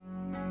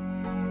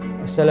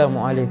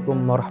Assalamualaikum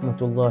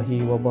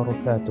warahmatullahi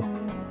wabarakatuh.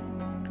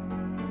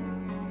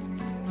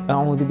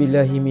 A'udzu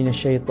billahi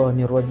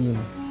minasyaitonir rajim.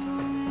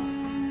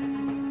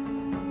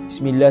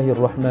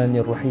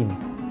 Bismillahirrahmanirrahim.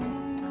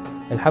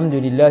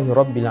 Alhamdulillahi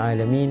rabbil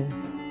alamin.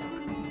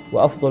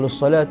 Wa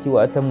afdhalus salati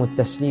wa atammut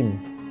taslim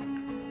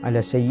ala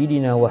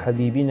sayyidina wa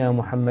habibina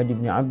Muhammad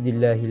ibn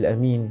Abdillahil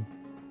amin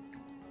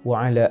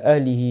wa ala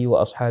alihi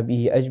wa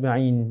ashabihi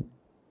ajma'in.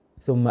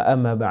 Thumma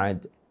amma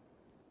ba'd.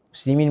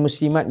 Muslimin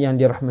muslimat yang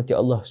dirahmati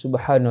Allah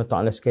Subhanahu wa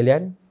taala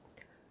sekalian,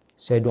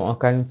 saya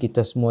doakan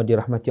kita semua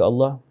dirahmati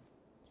Allah.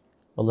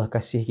 Allah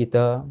kasih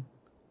kita,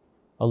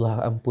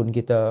 Allah ampun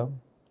kita,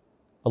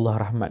 Allah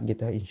rahmat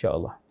kita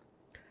insya-Allah.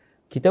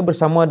 Kita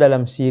bersama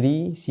dalam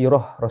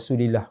Sirah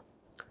Rasulullah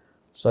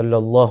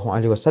sallallahu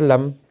alaihi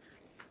wasallam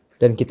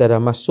dan kita dah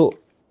masuk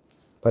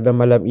pada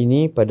malam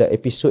ini pada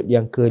episod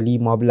yang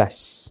ke-15.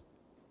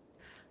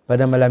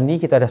 Pada malam ni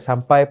kita dah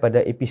sampai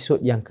pada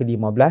episod yang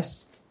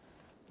ke-15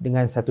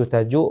 dengan satu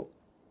tajuk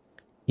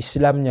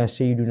Islamnya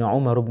Sayyidina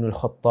Umar bin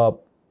Al-Khattab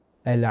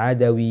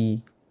Al-Adawi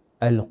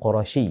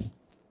Al-Qurashi.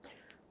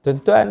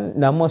 Tuan-tuan,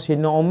 nama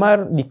Sayyidina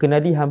Umar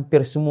dikenali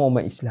hampir semua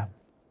umat Islam.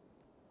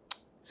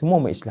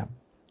 Semua umat Islam.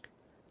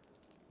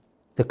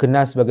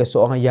 Terkenal sebagai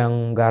seorang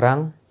yang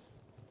garang,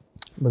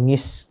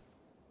 bengis,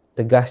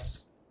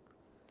 tegas.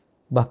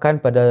 Bahkan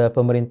pada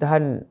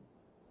pemerintahan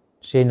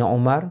Sayyidina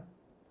Umar,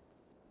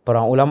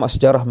 para ulama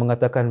sejarah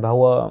mengatakan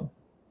bahawa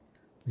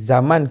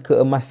zaman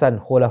keemasan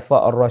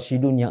Khulafa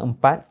Ar-Rashidun yang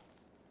 4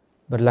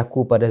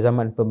 berlaku pada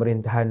zaman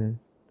pemerintahan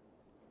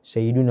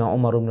Sayyidina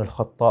Umar bin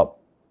Al-Khattab.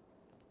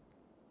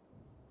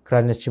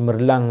 Kerana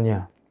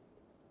cemerlangnya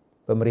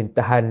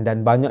pemerintahan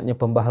dan banyaknya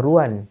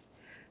pembaharuan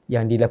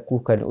yang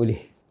dilakukan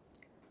oleh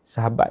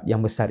sahabat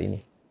yang besar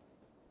ini.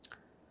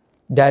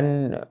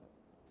 Dan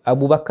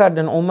Abu Bakar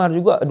dan Umar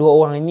juga, dua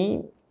orang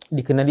ini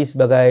dikenali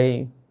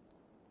sebagai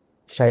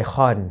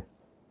syaikhan.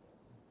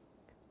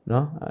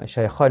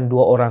 Syaikhan,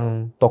 dua orang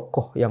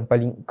tokoh yang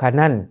paling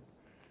kanan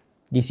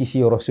di sisi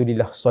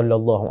Rasulullah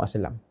sallallahu alaihi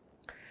wasallam.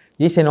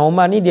 Jadi Sayyidina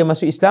Umar ni dia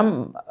masuk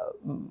Islam,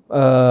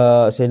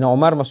 Sayyidina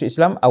Umar masuk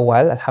Islam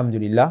awal,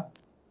 alhamdulillah,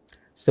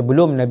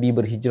 sebelum Nabi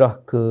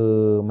berhijrah ke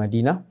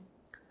Madinah.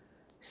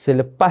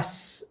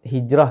 Selepas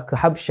hijrah ke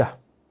Habsyah,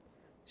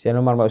 Sayyidina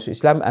Umar masuk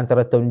Islam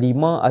antara tahun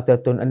 5 atau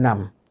tahun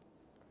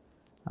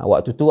 6.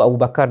 Waktu tu Abu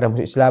Bakar dah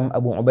masuk Islam,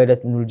 Abu Ubaidah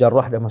bin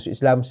Al-Jarrah dah masuk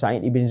Islam,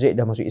 Sa'id ibn Zaid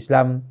dah masuk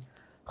Islam,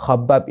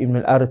 Khabbab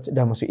ibn al-Arat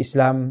dah masuk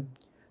Islam,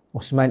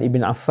 Uthman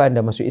ibn Affan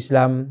dah masuk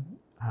Islam.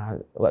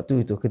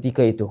 Waktu itu,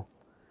 ketika itu,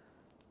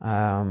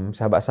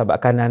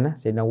 sahabat-sahabat kanan,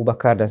 Sayyidina Abu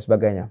Bakar dan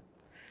sebagainya.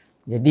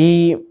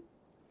 Jadi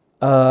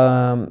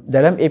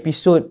dalam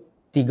episod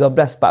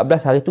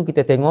 13-14 hari itu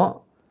kita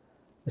tengok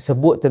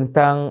sebut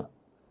tentang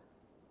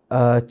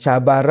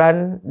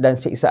cabaran dan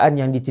siksaan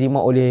yang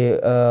diterima oleh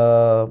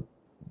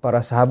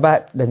para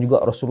sahabat dan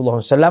juga Rasulullah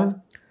SAW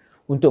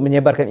untuk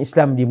menyebarkan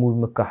Islam di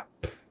bumi Mekah.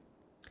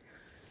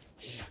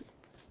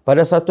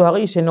 Pada satu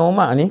hari Sayyidina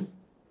Umar ni,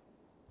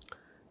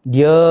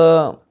 dia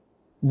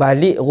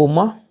balik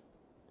rumah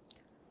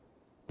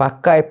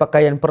pakai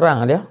pakaian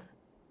perang dia.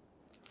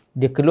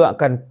 Dia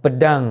keluarkan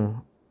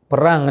pedang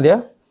perang dia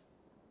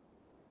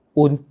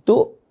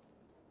untuk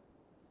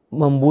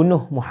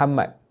membunuh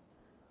Muhammad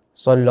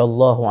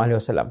sallallahu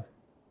alaihi wasallam.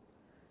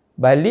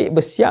 Balik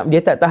bersiap,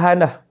 dia tak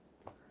tahan dah.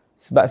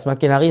 Sebab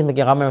semakin hari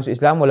semakin ramai masuk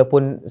Islam,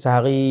 walaupun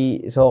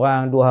sehari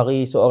seorang, 2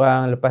 hari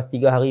seorang, lepas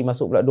 3 hari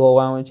masuk pula 2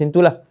 orang, macam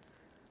itulah.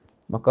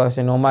 Maka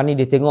Sayyidina Umar ni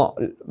dia tengok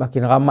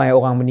makin ramai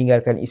orang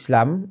meninggalkan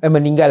Islam,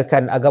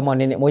 meninggalkan agama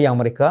nenek moyang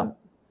mereka,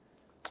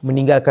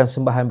 meninggalkan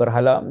sembahan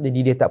berhala, jadi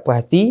dia tak puas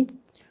hati.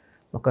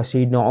 Maka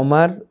Sayyidina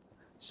Umar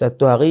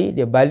satu hari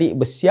dia balik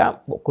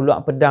bersiap,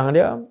 keluar pedang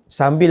dia,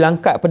 sambil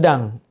angkat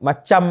pedang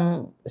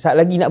macam saat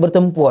lagi nak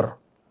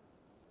bertempur.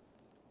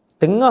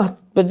 Tengah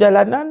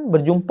perjalanan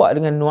berjumpa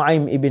dengan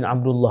Nu'aim ibn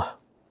Abdullah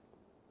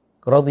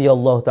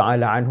radhiyallahu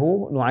taala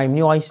anhu. Nu'aim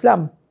ni orang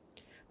Islam,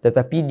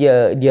 tetapi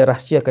dia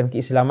rahsiakan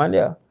keislaman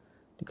dia.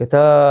 Dia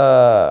kata,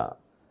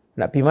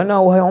 nak pergi mana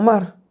wahai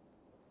Umar?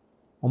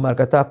 Umar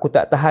kata, aku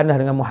tak tahan dah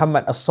dengan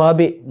Muhammad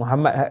As-Sabiq,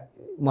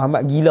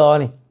 Muhammad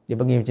gila ni. Dia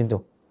panggil macam tu.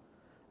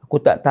 Aku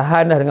tak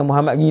tahan dah dengan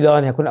Muhammad gila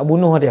ni, aku nak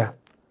bunuh dia.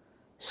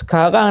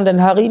 Sekarang dan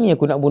hari ni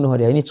aku nak bunuh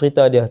dia. Ini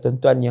cerita dia,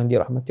 tuan-tuan yang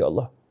dirahmati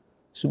Allah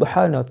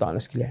Subhanahu wa ta'ala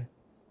sekalian.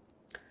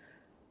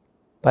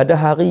 Pada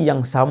hari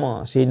yang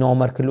sama, Sayyidina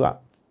Umar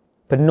keluar,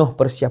 penuh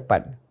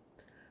persiapan,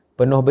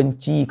 penuh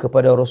benci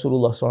kepada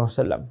Rasulullah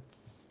SAW,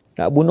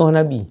 nak bunuh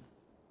Nabi.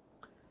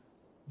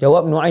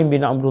 Jawab Nu'aim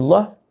bin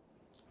Abdullah,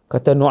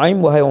 kata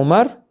Nu'aim, wahai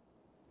Umar,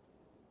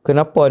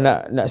 kenapa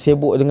nak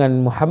sibuk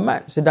dengan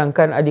Muhammad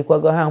sedangkan adik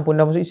keluarga hang pun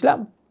dah masuk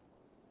Islam?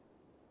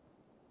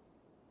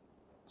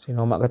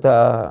 Sayyidina Umar kata,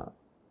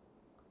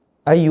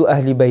 ayu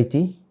ahli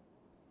baiti,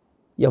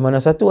 yang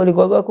mana satu ahli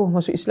keluarga aku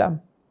masuk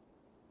Islam?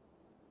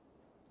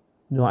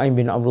 Nu'aim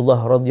bin Abdullah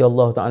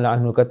radhiyallahu ta'ala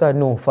anhu kata,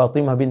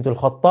 Fatimah bintul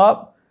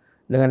Khattab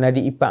dengan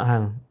adik ipar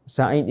hang,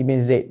 Sa'id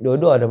ibn Zaid,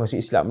 dua-dua dah masuk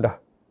Islam dah.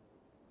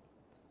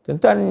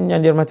 Tuan-tuan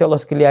yang dirahmati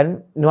Allah sekalian,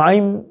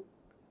 Nu'aim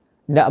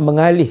nak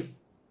mengalih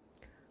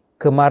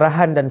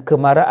kemarahan dan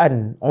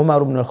kemaraan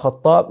Umar bin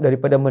Al-Khattab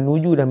daripada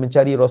menuju dan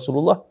mencari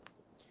Rasulullah.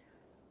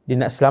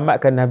 Dia nak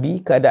selamatkan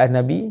Nabi, keadaan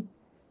Nabi.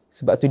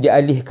 Sebab tu dia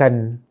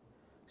alihkan.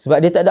 Sebab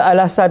dia tak ada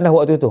alasan dah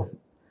waktu tu.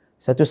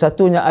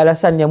 Satu-satunya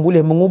alasan yang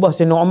boleh mengubah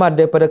Sayyidina Umar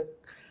daripada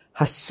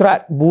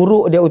hasrat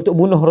buruk dia untuk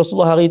bunuh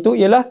Rasulullah hari itu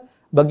ialah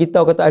bagi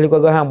tahu kata ahli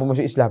keluarga hang pun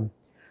masuk Islam.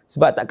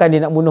 Sebab takkan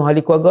dia nak bunuh ahli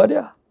keluarga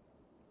dia.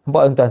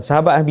 Nampak tuan-tuan?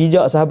 Sahabat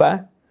bijak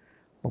sahabat.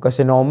 Maka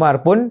Sayyidina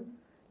Umar pun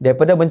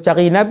daripada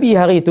mencari Nabi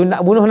hari itu,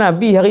 nak bunuh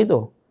Nabi hari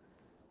itu,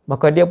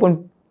 maka dia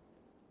pun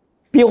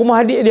pergi rumah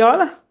adik dia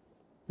lah.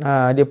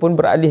 Dia pun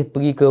beralih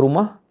pergi ke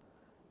rumah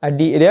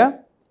adik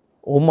dia,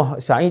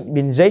 rumah Sa'id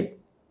bin Zaid,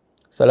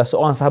 salah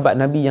seorang sahabat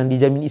Nabi yang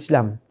dijamin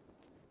Islam.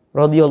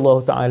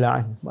 Radhiyallahu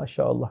ta'ala anhu.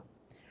 Masya Allah.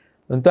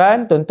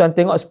 Tuan-tuan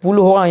tengok 10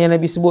 orang yang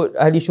Nabi sebut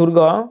ahli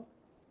syurga.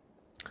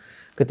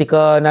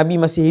 Ketika Nabi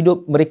masih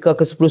hidup, mereka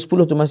ke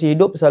 10 tu masih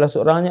hidup, salah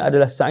seorangnya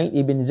adalah Sa'id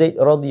bin Zaid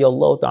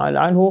radhiyallahu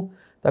ta'ala anhu.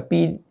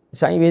 Tapi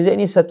Sa'id bin Zaid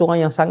ni satu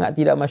orang yang sangat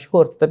tidak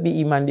masyhur, tetapi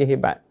iman dia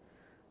hebat.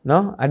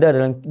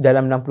 Ada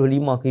dalam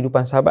 65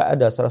 kehidupan sahabat,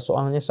 ada salah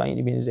seorangnya Sa'id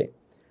bin Zaid.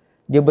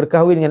 Dia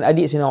berkahwin dengan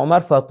adik Sayyidina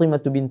Umar,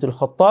 Fatimah bintul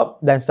Khattab,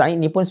 dan Sa'id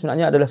ni pun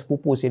sebenarnya adalah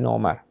sepupu Sayyidina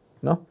Umar.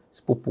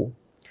 Sepupu.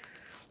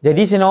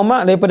 Jadi Sayyidina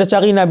Umar daripada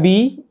cari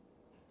Nabi,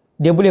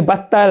 dia boleh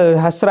batal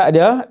hasrat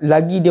dia,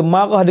 lagi dia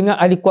marah dengan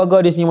ahli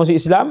keluarga dia sendiri masuk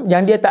Islam,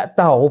 yang dia tak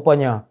tahu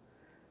rupanya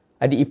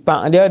adik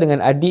ipar dia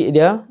dengan adik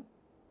dia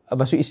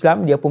masuk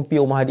Islam. Dia pun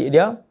pergi rumah adik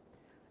dia.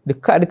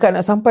 Dekat-dekat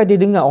nak sampai, dia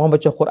dengar orang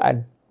baca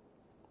Quran.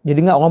 Dia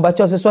dengar orang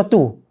baca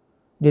sesuatu.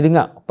 Dia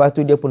dengar. Lepas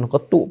tu dia pun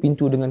ketuk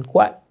pintu dengan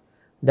kuat.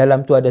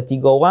 Dalam tu ada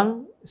 3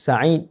 orang,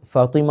 Sa'id,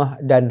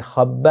 Fatimah dan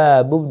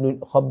Khabbab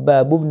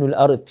ibn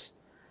al-Arat.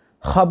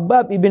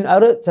 Khabbab ibn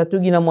Arat, satu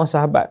lagi nama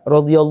sahabat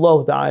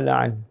radhiyallahu ta'ala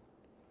an.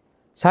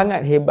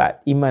 Sangat hebat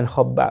iman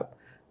Khabbab.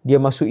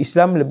 Dia masuk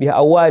Islam lebih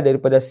awal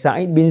daripada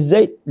Sa'id bin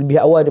Zaid, lebih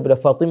awal daripada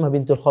Fatimah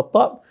bintul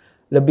Khattab,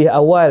 lebih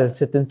awal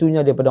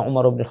setentunya daripada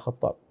Umar bin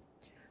Khattab.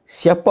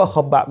 Siapa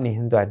Khabbab ni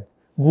tuan?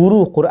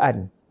 Guru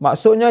Quran.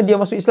 Maksudnya dia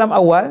masuk Islam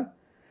awal,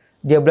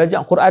 dia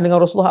belajar Quran dengan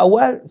Rasulullah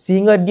awal,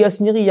 sehingga dia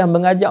sendiri yang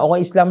mengajak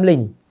orang Islam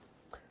lain.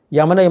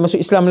 Yang mana yang masuk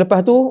Islam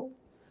lepas tu,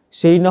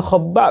 Sayyidina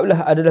Khabbab lah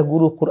adalah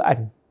guru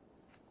Quran.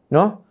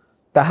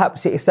 Tahap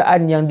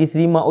siksaan yang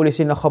diterima oleh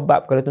Sayyidina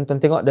Khabbab, kalau tuan-tuan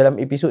tengok dalam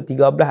episod 13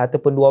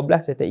 ataupun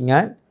 12, saya tak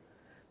ingat,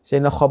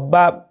 Sayyidina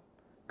Khabbab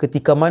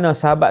ketika mana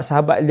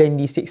sahabat-sahabat lain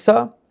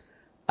disiksa,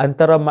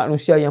 antara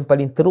manusia yang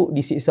paling teruk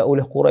disiksa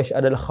oleh Quraisy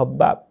adalah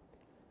Khabbab,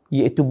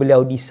 iaitu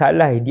beliau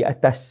disalai di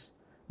atas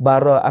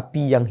bara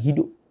api yang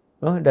hidup.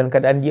 Dan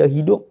keadaan dia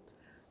hidup,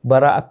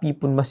 bara api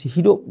pun masih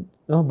hidup.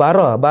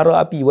 Bara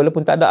api,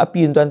 walaupun tak ada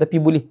api tuan,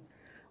 tapi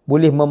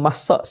boleh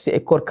memasak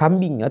seekor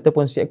kambing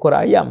ataupun seekor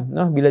ayam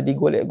bila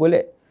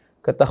digolek-golek.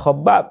 Kata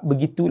Khabbab,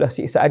 begitulah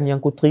siksaan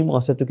yang ku terima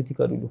satu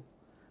ketika dulu.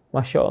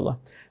 Masya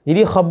Allah.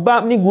 Jadi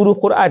Khabbab ni guru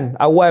Quran,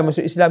 awal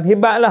masuk Islam,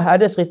 hebatlah.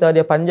 Ada cerita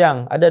dia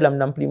panjang, ada dalam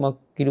 65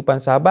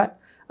 kehidupan sahabat,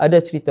 ada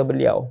cerita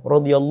beliau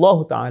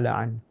radhiyallahu ta'ala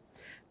an.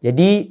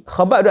 Jadi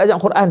Khabbab dia ajak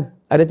Quran,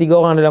 ada 3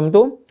 orang dalam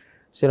tu.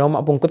 Sayyidina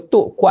Umar pun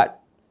ketuk kuat.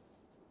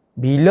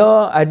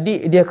 Bila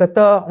adik dia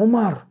kata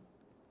Umar,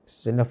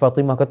 Sayyidina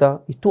Fatimah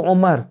kata itu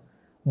Umar.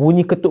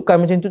 Bunyi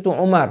ketukan macam tu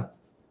Umar.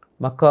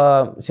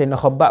 Maka Sayyidina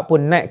Khabbab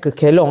pun naik ke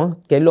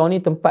kelong. Kelong ni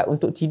tempat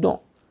untuk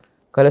tidur.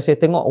 Kalau saya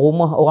tengok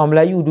rumah orang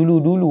Melayu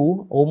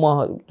dulu-dulu,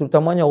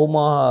 terutamanya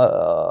rumah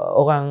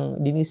orang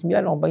di Negeri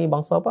Sembilan, orang panggil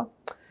bangsa apa?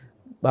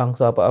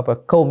 Bangsa apa?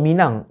 Kaum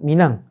Minang.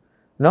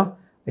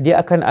 Dia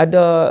akan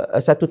ada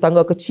satu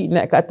tangga kecil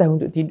naik ke atas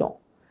untuk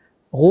tidur.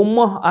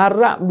 Rumah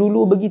Arab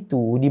dulu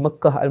begitu di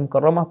Mekah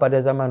Al-Mukarramah pada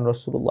zaman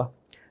Rasulullah.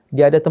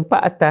 Dia ada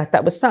tempat atas,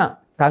 tak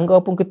besar. Tangga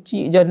pun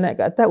kecil je naik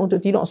ke atas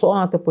untuk tidur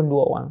seorang ataupun 2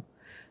 orang.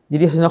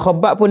 Jadi Sayyidina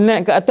Khabbab pun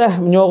naik ke atas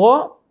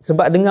menyorok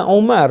sebab dengan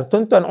Umar.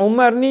 Tuan-tuan,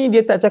 Umar ni dia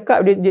tak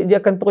cakap, dia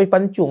akan terus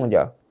pancung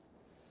je.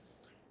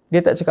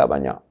 Dia tak cakap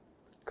banyak.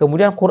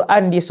 Kemudian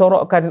Quran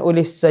disorokkan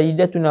oleh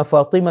Sayyidatuna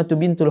Fatimah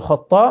bintul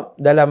Khattab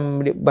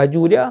dalam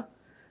baju dia.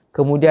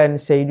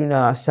 Kemudian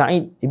Sayyidina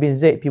Sa'id bin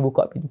Zaid pergi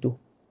buka pintu.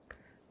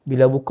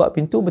 Bila buka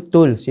pintu,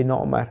 betul Sayyidina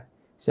Umar.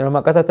 Sayyidina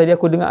Umar kata, tadi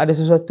aku dengar ada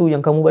sesuatu yang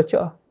kamu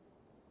baca.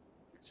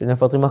 Sayyidina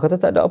Fatimah kata,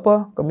 tak ada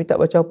apa. Kami tak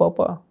baca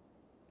apa-apa.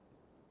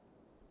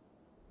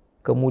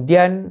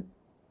 Kemudian,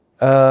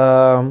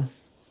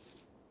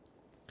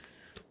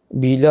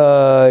 bila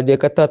dia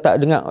kata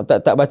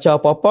tak baca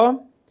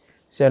apa-apa,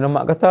 Sayyidina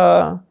Umar kata,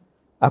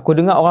 aku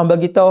dengar orang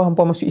bagi tahu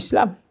hampa masuk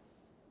Islam.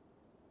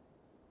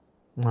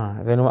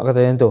 Sayyidina Umar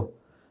kata yang tu.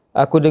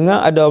 Aku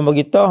dengar ada orang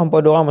bagi tahu hampa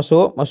ada orang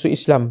masuk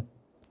Islam.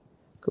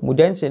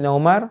 Kemudian Sayyidina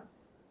Umar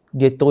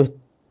dia terus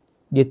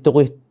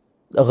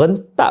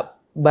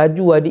rentap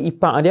baju adik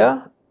ipar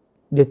dia.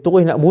 Dia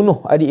terus nak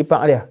bunuh adik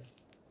ipar dia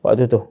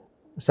waktu tu,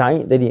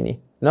 Sa'id tadi ni.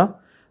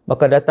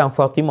 Maka datang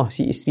Fatimah,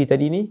 si isteri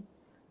tadi ni,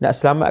 nak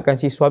selamatkan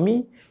si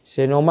suami.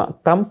 Sayyidina Umar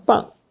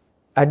tampak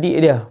adik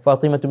dia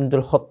Fatimah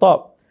bintul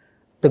Khattab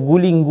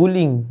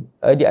terguling-guling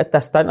di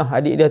atas tanah.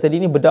 Adik dia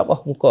tadi ni berdarah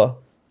muka.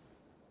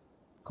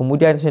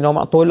 Kemudian Sayyidina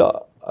Umar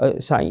tolak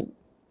Sa'id.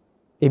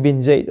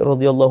 Ibn Zaid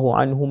radhiyallahu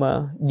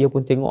anhuma, dia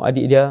pun tengok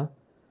adik dia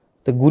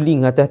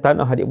terguling atas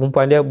tanah, adik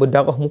perempuan dia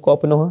berdarah muka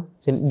penuh,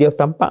 dia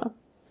tampak.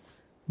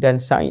 Dan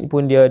Sa'id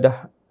pun dia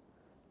dah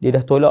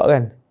tolak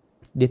kan.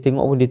 Dia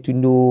tengok pun dia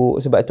tunduk,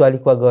 sebab tu ahli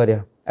keluarga dia.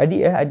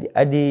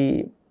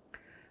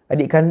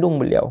 Adik kandung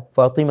beliau,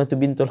 Fatimah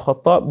bintul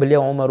Khattab,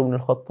 beliau Umar bin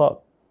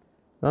Khattab.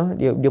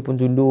 Dia pun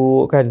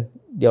tunduk kan,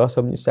 dia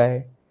rasa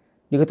menyesal.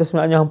 Dia kata,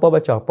 sebenarnya hampa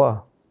baca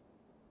apa?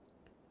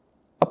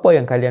 Apa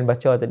yang kalian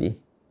baca tadi?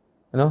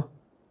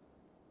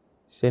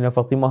 Sayyidina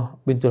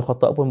Fatimah bintul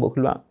Khattab pun buat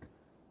keluar.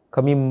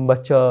 Kami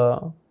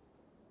membaca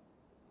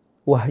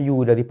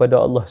wahyu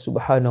daripada Allah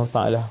Subhanahu Wa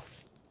Taala.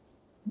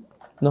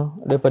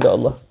 Daripada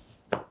Allah.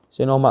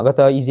 Sayyidina Umar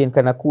kata,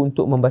 izinkan aku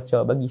untuk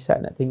membaca, bagi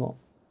Sa'ad nak tengok.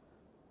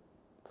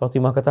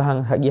 Fatimah kata,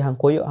 hang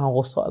koyak, hang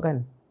rosak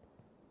kan.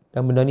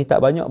 Dan benda ni tak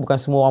banyak, bukan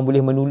semua orang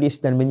boleh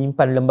menulis dan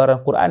menyimpan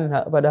lembaran Quran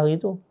pada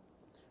hari itu.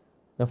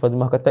 Dan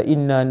Fatimah kata,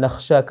 inna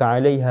nakhshaka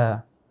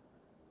 'alaiha.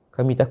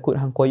 Kami takut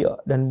hang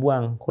koyak dan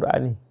buang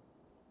Quran ni.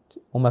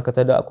 Umar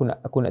kata, dak,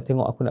 aku nak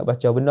tengok, aku nak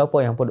baca. Benda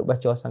apa yang perlu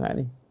baca sangat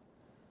ni?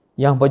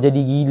 Yang apa jadi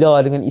gila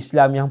dengan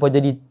Islam, yang apa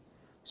jadi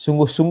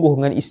sungguh-sungguh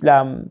dengan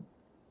Islam,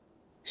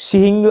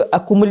 sehingga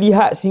aku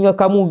melihat, sehingga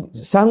kamu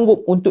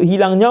sanggup untuk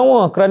hilang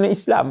nyawa kerana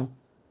Islam.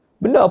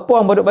 Benda apa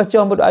yang perlu baca,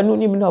 yang perlu anut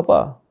ni, benda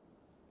apa?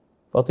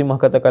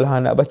 Fatimah kata, kalau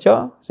hang nak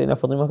baca, Sayyidina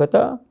Fatimah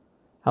kata,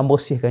 hang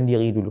bersihkan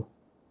diri dulu.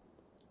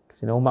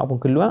 Sayyidina Umar pun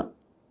keluar,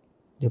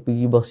 dia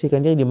pergi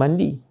bersihkan diri, dia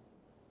mandi,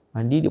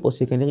 dia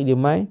bersihkan diri, dia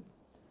mai.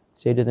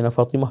 Sayyidatina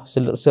Fatimah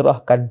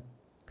serahkan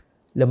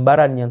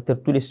lembaran yang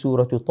tertulis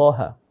surah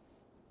Taha.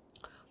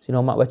 Sayyidina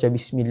Umar baca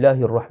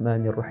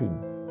Bismillahirrahmanirrahim.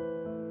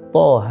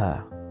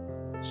 Taha.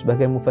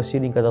 Sebagian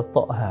mufassirin kata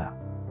Taha.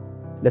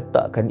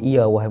 Letakkan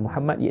ia wahai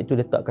Muhammad, iaitu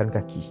letakkan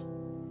kaki.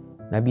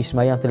 Nabi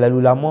semayang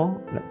terlalu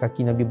lama,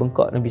 kaki Nabi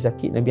bengkak, Nabi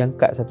sakit, Nabi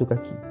angkat satu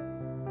kaki.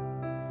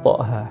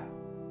 Taha.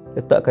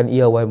 Letakkan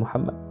ia wahai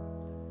Muhammad.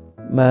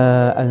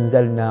 Ma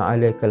anzalna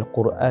alaikal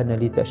Qur'ana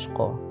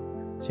litashqa.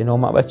 Sayyidina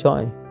Umar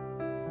baca ni,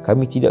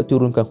 kami tidak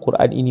turunkan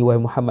Quran ini wahai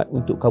Muhammad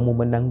untuk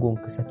kamu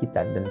menanggung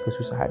kesakitan dan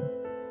kesusahan.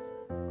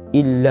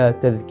 Illa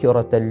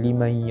tadhkiratan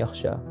liman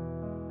yakhsha.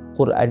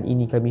 Quran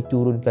ini kami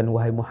turunkan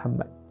wahai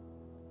Muhammad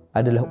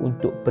adalah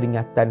untuk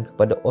peringatan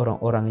kepada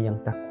orang-orang yang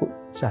takut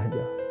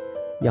sahaja.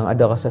 Yang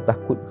ada rasa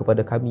takut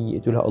kepada kami,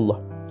 iaitulah Allah.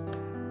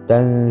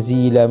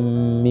 Tanzilan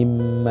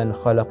mimman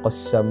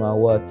khalaqas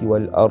samawati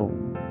wal ard.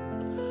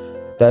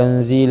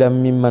 Tanzilan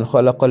mimman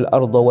khalaqal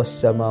arda was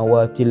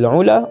samawati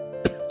al-ula.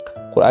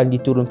 Quran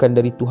diturunkan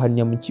dari Tuhan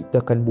yang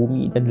menciptakan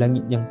bumi dan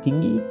langit yang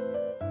tinggi.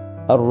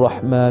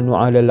 Ar-Rahmanu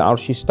 'alal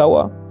 'arsy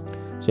istawa.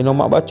 Sayyidina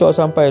Umar baca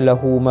sampai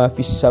lahu ma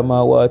fis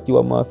samawati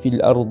wa ma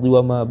fil ardi wa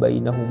ma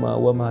bainahuma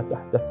wa ma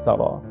tahta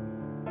ath-thara.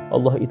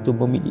 Allah itu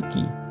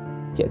memiliki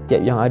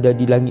tiap-tiap yang ada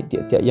di langit,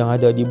 tiap-tiap yang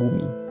ada di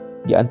bumi,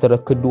 di antara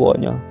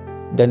keduanya,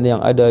 dan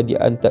yang ada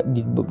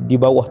di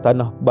bawah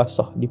tanah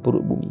basah di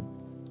perut bumi.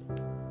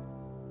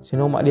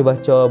 Sayyidina Umar dia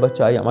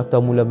baca ayat, mata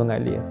mula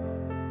mengalir.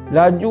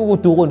 Laju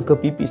turun ke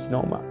pipi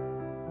Sayyidina Umar.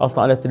 Allah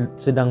Ta'ala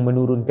sedang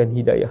menurunkan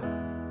hidayah.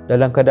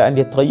 Dalam keadaan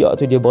dia teriak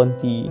tu, dia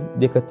berhenti.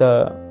 Dia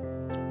kata,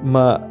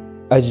 ma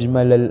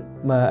ajmalal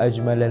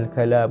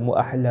kalam wa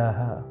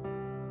ahlaha.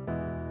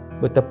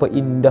 Betapa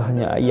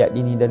indahnya ayat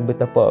ini dan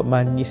betapa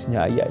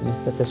manisnya ayat ini,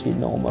 kata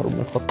Sayyidina Umar bin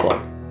Khattab.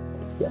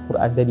 Ayat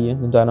Quran tadi,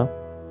 tuan-tuan.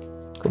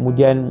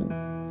 Kemudian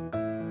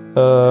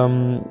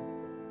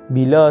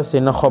bila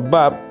Sayyidina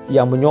Khabbab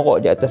yang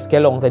menyorok di atas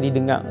kelong tadi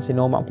dengar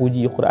Sayyidina Umar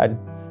puji Quran,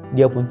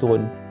 dia pun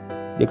turun.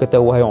 Dia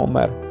kata, wahai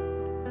Umar,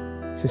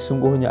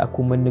 sesungguhnya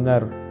aku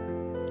mendengar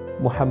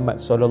Muhammad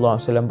sallallahu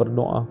alaihi wasallam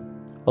berdoa,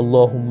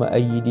 Allahumma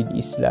ayyidil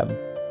Islam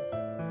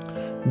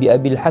bi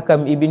Abil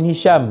Hakam ibn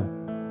Hisham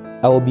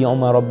atau bi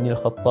Umar bin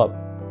Al-Khattab.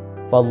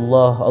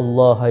 Fallah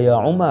Allah ya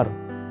Umar.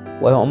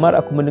 Wahai Umar,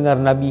 aku mendengar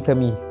Nabi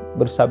kami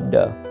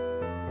bersabda,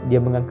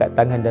 dia mengangkat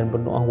tangan dan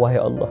berdoa, wahai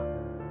Allah,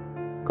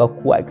 kau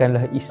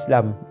kuatkanlah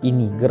Islam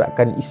ini,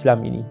 gerakan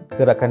Islam ini,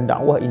 gerakan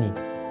dakwah ini,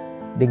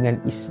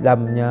 dengan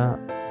Islamnya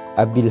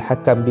Abil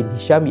Hakam bin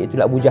Hisham, iaitu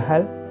Abu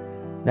Jahal.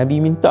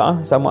 Nabi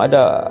minta sama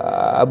ada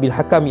Abil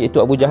Hakam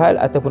iaitu Abu Jahal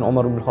ataupun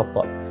Umar bin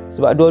Khattab.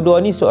 Sebab dua-dua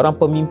ni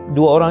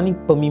dua orang ni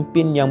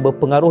pemimpin yang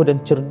berpengaruh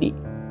dan cerdik.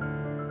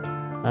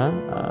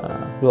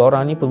 Dua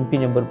orang ni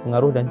pemimpin yang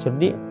berpengaruh dan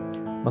cerdik.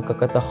 Maka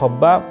kata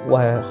Khabbab,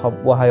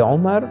 wahai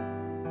Umar,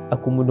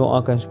 aku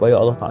mendoakan supaya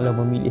Allah Ta'ala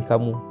memilih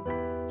kamu.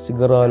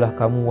 Segeralah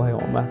kamu wahai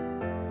Umar.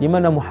 Di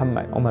mana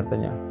Muhammad? Umar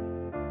tanya.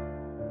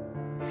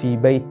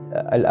 Fi bait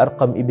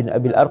Al-Arqam ibn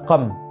Abil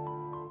Arqam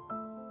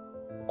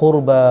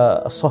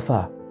qurba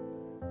Safa.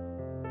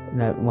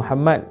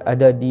 Muhammad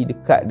ada di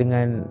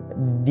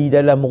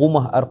dalam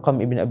rumah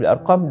Arqam ibn Abil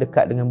Arqam,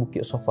 dekat dengan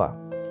bukit Safa.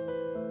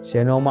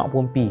 Sayyidina Umar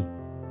pun pergi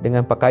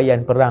dengan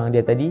pakaian perang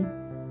dia tadi,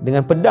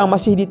 dengan pedang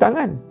masih di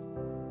tangan.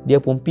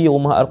 Dia pun pergi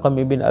rumah Arqam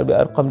ibn Abil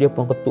Arqam, dia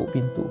pun ketuk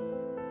pintu.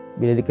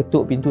 Bila dia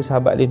ketuk pintu,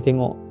 sahabat dia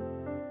tengok.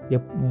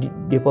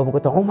 Dia pun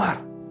kata,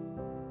 Umar.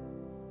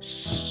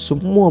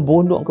 Semua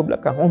berunduk ke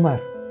belakang Umar.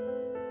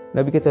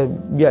 Nabi kata,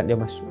 biar dia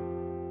masuk.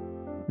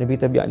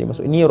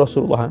 Ini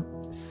Rasulullah.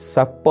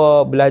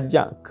 siapa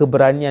belajar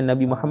keberanian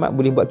Nabi Muhammad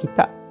boleh buat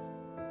kitab.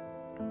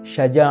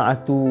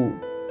 Syaja'atu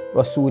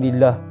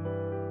Rasulullah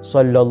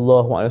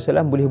sallallahu alaihi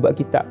wasallam, boleh buat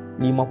kitab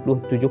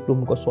 50-70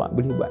 muka surat,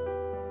 boleh buat.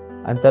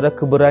 Antara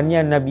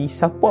keberanian Nabi,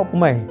 siapa pun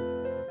mai.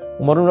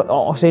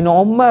 Sayyidina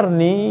Umar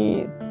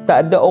ni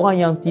tak ada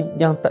orang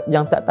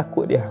yang tak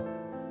takut dia.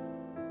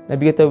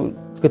 Nabi kata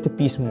ke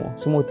tepi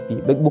semua tepi,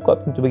 buka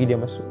pintu bagi dia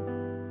masuk.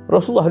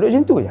 Rasulullah duduk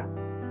macam tu je,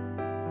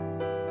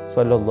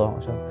 sallallahu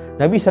alaihi wasallam.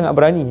 Nabi sangat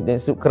berani, dan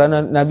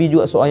kerana Nabi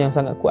juga seorang yang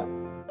sangat kuat.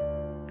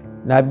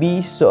 Nabi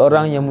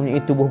seorang yang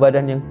mempunyai tubuh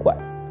badan yang kuat.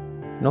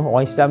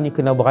 Orang Islam ni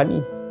kena berani.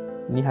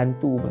 Ni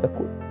hantu pun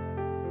takut.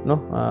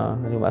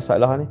 Ni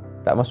masalah ni.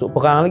 Tak masuk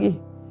perang lagi,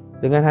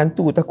 dengan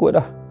hantu takut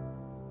dah.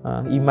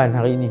 Iman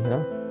hari ni.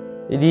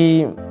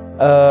 Jadi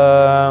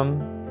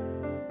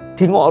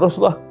tengok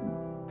Rasulullah,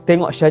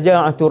 tengok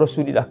syaja'atu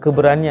Rasulullah,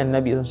 keberanian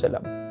Nabi SAW.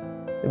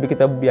 Nabi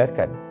kita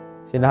biarkan.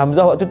 Sayyidina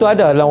Hamzah waktu tu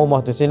ada dalam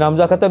rumah tu. Sayyidina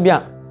Hamzah kata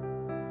biar.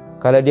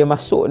 Kalau dia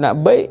masuk nak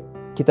baik,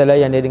 kita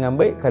layan dia dengan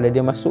baik. Kalau dia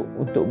masuk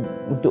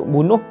untuk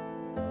bunuh,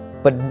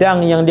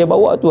 pedang yang dia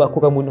bawa tu aku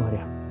akan bunuh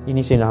dia.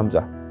 Ini Sayyidina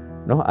Hamzah.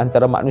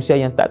 Antara manusia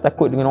yang tak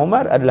takut dengan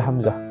Umar adalah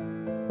Hamzah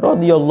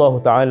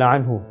radhiyallahu taala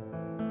anhu,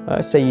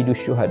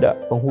 sayyidus syuhada,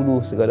 penghulu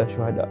segala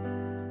syuhada.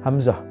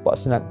 Hamzah, pak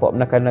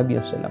penakan Nabi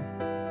SAW.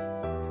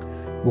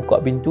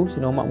 Buka pintu,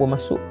 Sayyidina Umar pun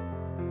masuk.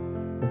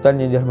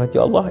 Tuan yang dirahmati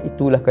Allah,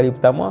 itulah kali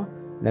pertama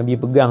Nabi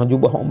pegang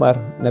jubah Umar,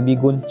 Nabi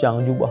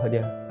goncang jubah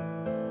dia.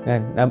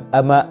 Kan?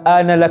 Ama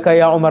ana laka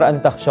ya Umar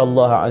an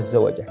takhshallaha azza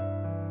wa jalla.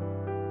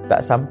 Tak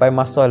sampai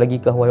masa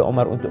lagi kah wahai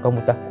Umar untuk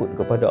kamu takut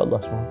kepada Allah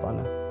SWT,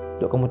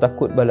 untuk kamu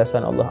takut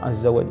balasan Allah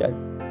azza wa jalla.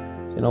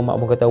 Sayyidina Umar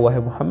pun kata,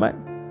 wahai Muhammad,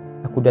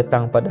 aku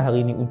datang pada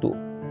hari ini untuk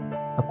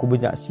aku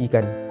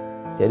menyaksikan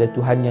tiada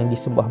Tuhan yang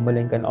disembah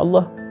melainkan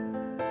Allah,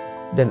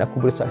 dan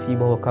aku bersaksi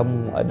bahawa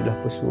kamu adalah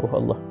pesuruh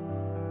Allah.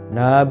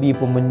 Nabi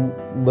pun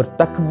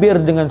bertakbir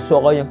dengan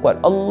suara yang kuat,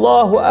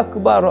 Allahu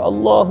Akbar,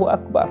 Allahu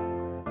Akbar.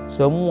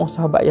 Semua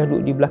sahabat yang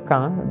duduk di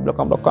belakang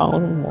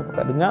semua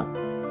pakat dengar.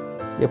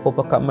 Dia pun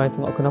pakat main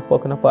tengok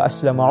kenapa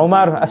aslama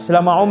Umar,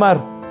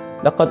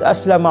 laqad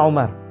aslama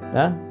Umar.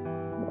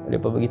 Dia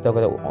pun beritahu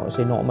kata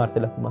Sayyidina Umar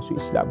telah masuk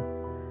Islam.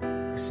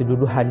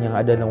 Keseluruhan yang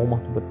ada dalam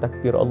rumah tu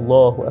bertakbir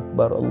Allahu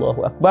Akbar,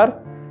 Allahu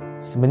Akbar.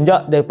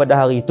 Semenjak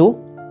daripada hari itu,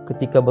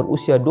 ketika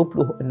berusia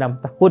 26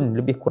 tahun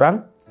lebih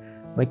kurang,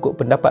 mengikut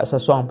pendapat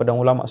seseorang pada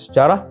ulama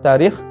sejarah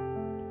tarikh,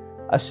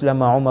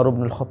 aslama Umar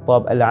bin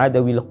Al-Khattab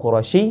Al-Adawi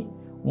Al-Qurashi,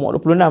 umur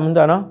 26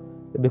 tuan,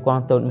 lebih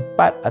kurang tahun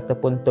 4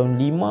 ataupun tahun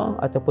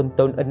 5 ataupun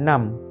tahun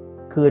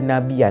 6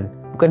 kenabian,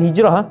 bukan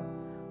hijrah,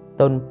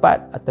 tahun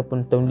 4 ataupun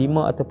tahun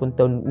 5 ataupun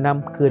tahun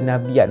 6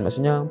 kenabian.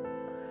 Maksudnya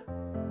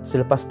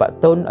selepas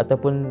 4 tahun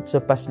ataupun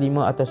selepas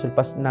 5 atau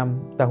selepas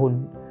 6 tahun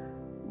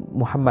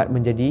Muhammad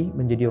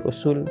menjadi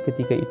Rasul.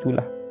 Ketika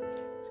itulah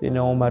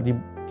Sayyidina Umar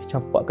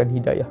dicampakkan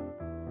hidayah,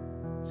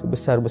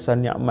 sebesar-besar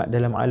nikmat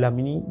dalam alam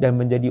ini, dan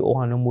menjadi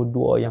orang nombor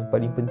 2 yang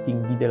paling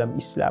penting di dalam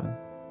Islam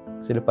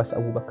selepas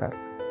Abu Bakar.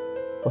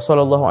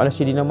 Wassallallahu ala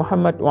sayyidina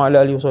Muhammad wa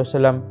ala alihi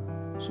wasallam.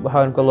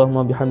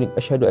 Subhanakallahumma bihamdik,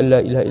 asyhadu an la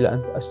ilaha illa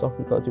anta,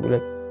 astaghfiruka wa atubu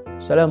ilaik.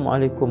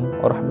 Assalamualaikum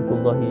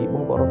warahmatullahi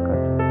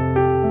wabarakatuh.